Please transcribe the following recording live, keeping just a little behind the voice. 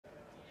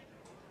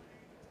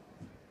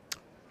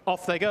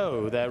Off they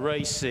go. They're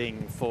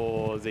racing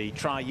for the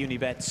Try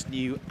Unibet's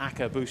new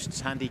Acca Boosts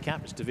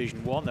Handicap. It's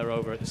Division 1. They're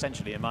over at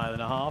essentially a mile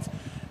and a half.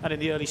 And in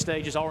the early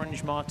stages,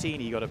 Orange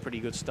Martini got a pretty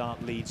good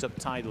start, leads up.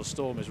 Tidal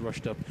Storm has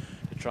rushed up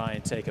to try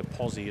and take a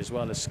posse, as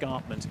well as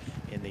Escarpment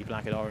in the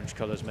black and orange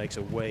colours makes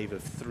a wave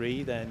of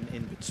 3. Then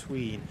in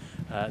between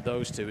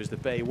those two is the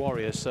Bay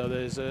Warrior. So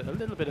there's a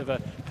little bit of a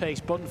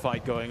pace bun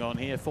fight going on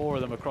here. 4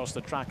 of them across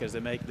the track as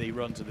they make the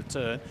run to the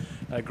turn.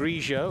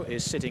 GRIGIO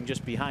is sitting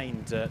just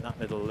behind that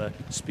little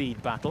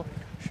speed battle.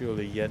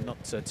 Surely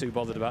not too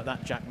bothered about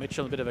that. Jack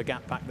Mitchell, a bit of a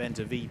gap back then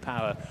to V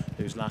Power,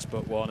 who's last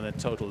but one, and then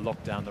Total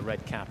Lockdown, the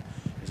red cap,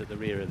 is at the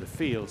rear of the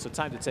field. So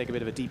time to take a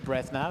bit of a deep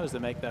breath now as they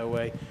make their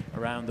way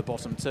around the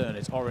bottom turn.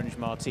 It's Orange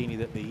Martini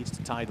that leads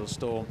to Tidal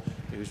Storm,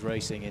 who's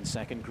racing in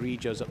second.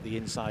 GRIGIO's up the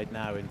inside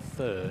now in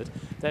third.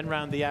 Then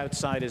round the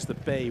outside is the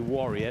Bay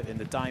Warrior in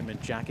the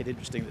diamond jacket.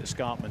 Interesting that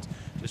Escarpment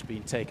just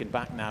been taken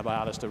back now by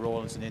Alistair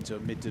Rawlinson into a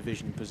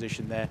mid-division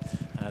position there.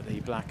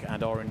 The black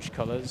and orange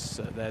colours.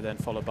 They're then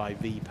followed by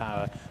V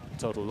Power.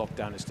 Total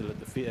Lockdown is still at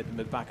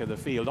the back of the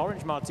field.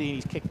 Orange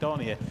Martini's kicked on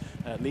here,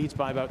 leads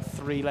by about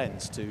 3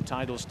 lengths to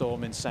Tidal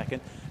Storm in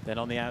second. Then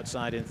on the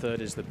outside in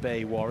third is the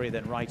Bay Warrior.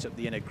 Then right up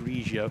the inner,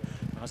 GRIGIO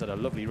has had a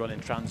lovely run in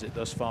transit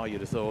thus far,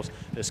 you'd have thought.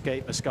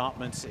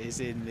 Escarpment is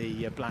in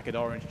the black and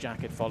orange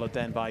jacket, followed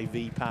then by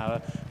V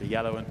Power, the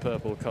yellow and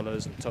purple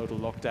colours, and Total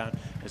Lockdown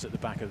is at the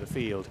back of the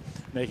field.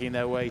 Making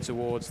their way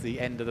towards the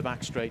end of the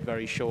back straight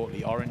very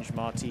shortly. Orange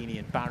Martini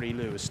and Barry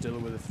Lewis still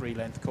with a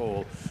 3-length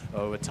call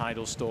over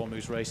Tidal Storm,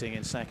 who's racing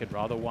in second,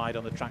 rather wide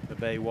on the track, the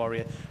Bay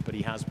Warrior, but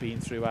he has been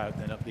throughout.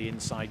 Then up the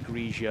inside,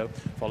 GRIGIO,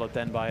 followed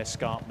then by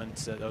Escarpment,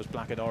 those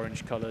black and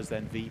orange colours,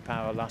 then V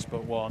Power last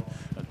but one,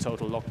 and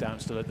Total Lockdown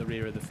still at the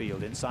rear of the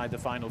field. Inside the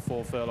final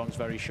 4 furlongs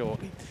very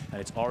shortly, and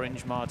it's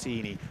Orange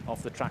Martini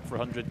off the track for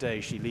 100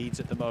 days. She leads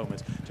at the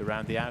moment. To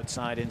round the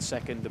outside in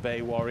second, the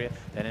Bay Warrior,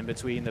 then in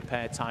between the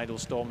pair, Tidal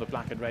Storm, the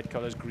black and red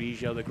colours,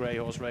 GRIGIO, the grey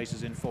horse,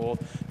 races in fourth,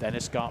 then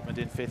Escarpment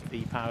in fifth.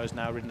 V Power's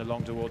now ridden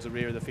along towards the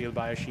rear of the field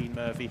by Oisin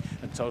Murphy,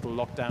 and Total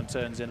Lockdown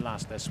turns in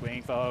last. They're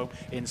swinging for home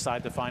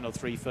inside the final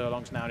 3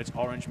 furlongs now, and it's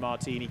Orange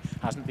Martini,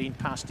 hasn't been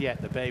passed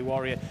yet. The Bay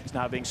Warrior is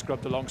now being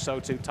scrubbed along, so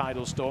too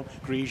Tidal Storm.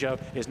 GRIGIO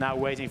is now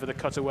waiting for the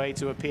cutaway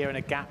to appear, and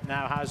a gap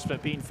now has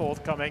been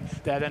forthcoming.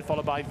 They're then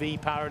followed by V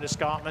Power and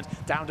Escarpment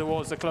down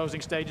towards the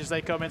closing stages.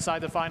 They come inside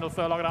the final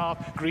furlong and a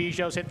half.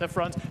 GRIGIO's hit the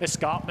front.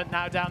 Escarpment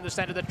now down the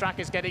centre of the track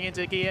is getting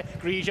into gear.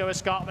 GRIGIO,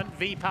 Escarpment,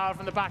 V Power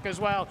from the back as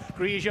well.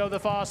 GRIGIO the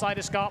far side,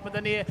 Escarpment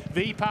the near.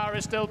 V Power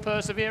is still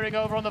persevering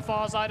over on the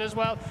far side as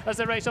well as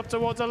they race up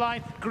towards the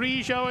line.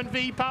 GRIGIO and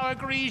V Power.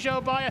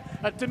 GRIGIO by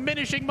a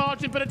diminishing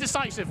margin, but a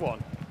decisive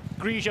one.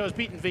 GRIGIO has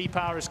beaten V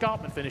Power.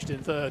 Escarpment finished in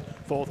third.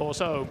 4th horse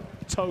home,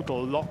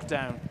 Total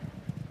Lockdown.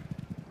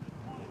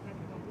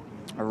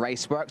 A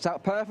race worked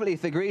out perfectly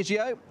for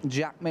GRIGIO.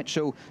 Jack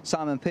Mitchell,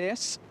 Simon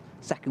Pearce,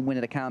 second win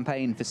of the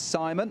campaign for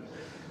Simon.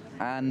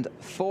 And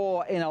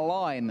 4 in a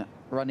line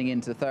running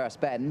into the first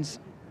bend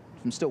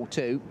from stall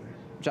 2.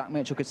 Jack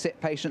Mitchell could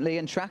sit patiently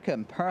and track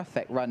him.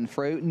 Perfect run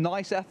through.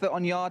 Nice effort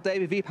on yard day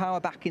with V Power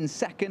back in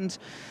second.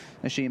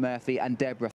 Oisin Murphy and Deborah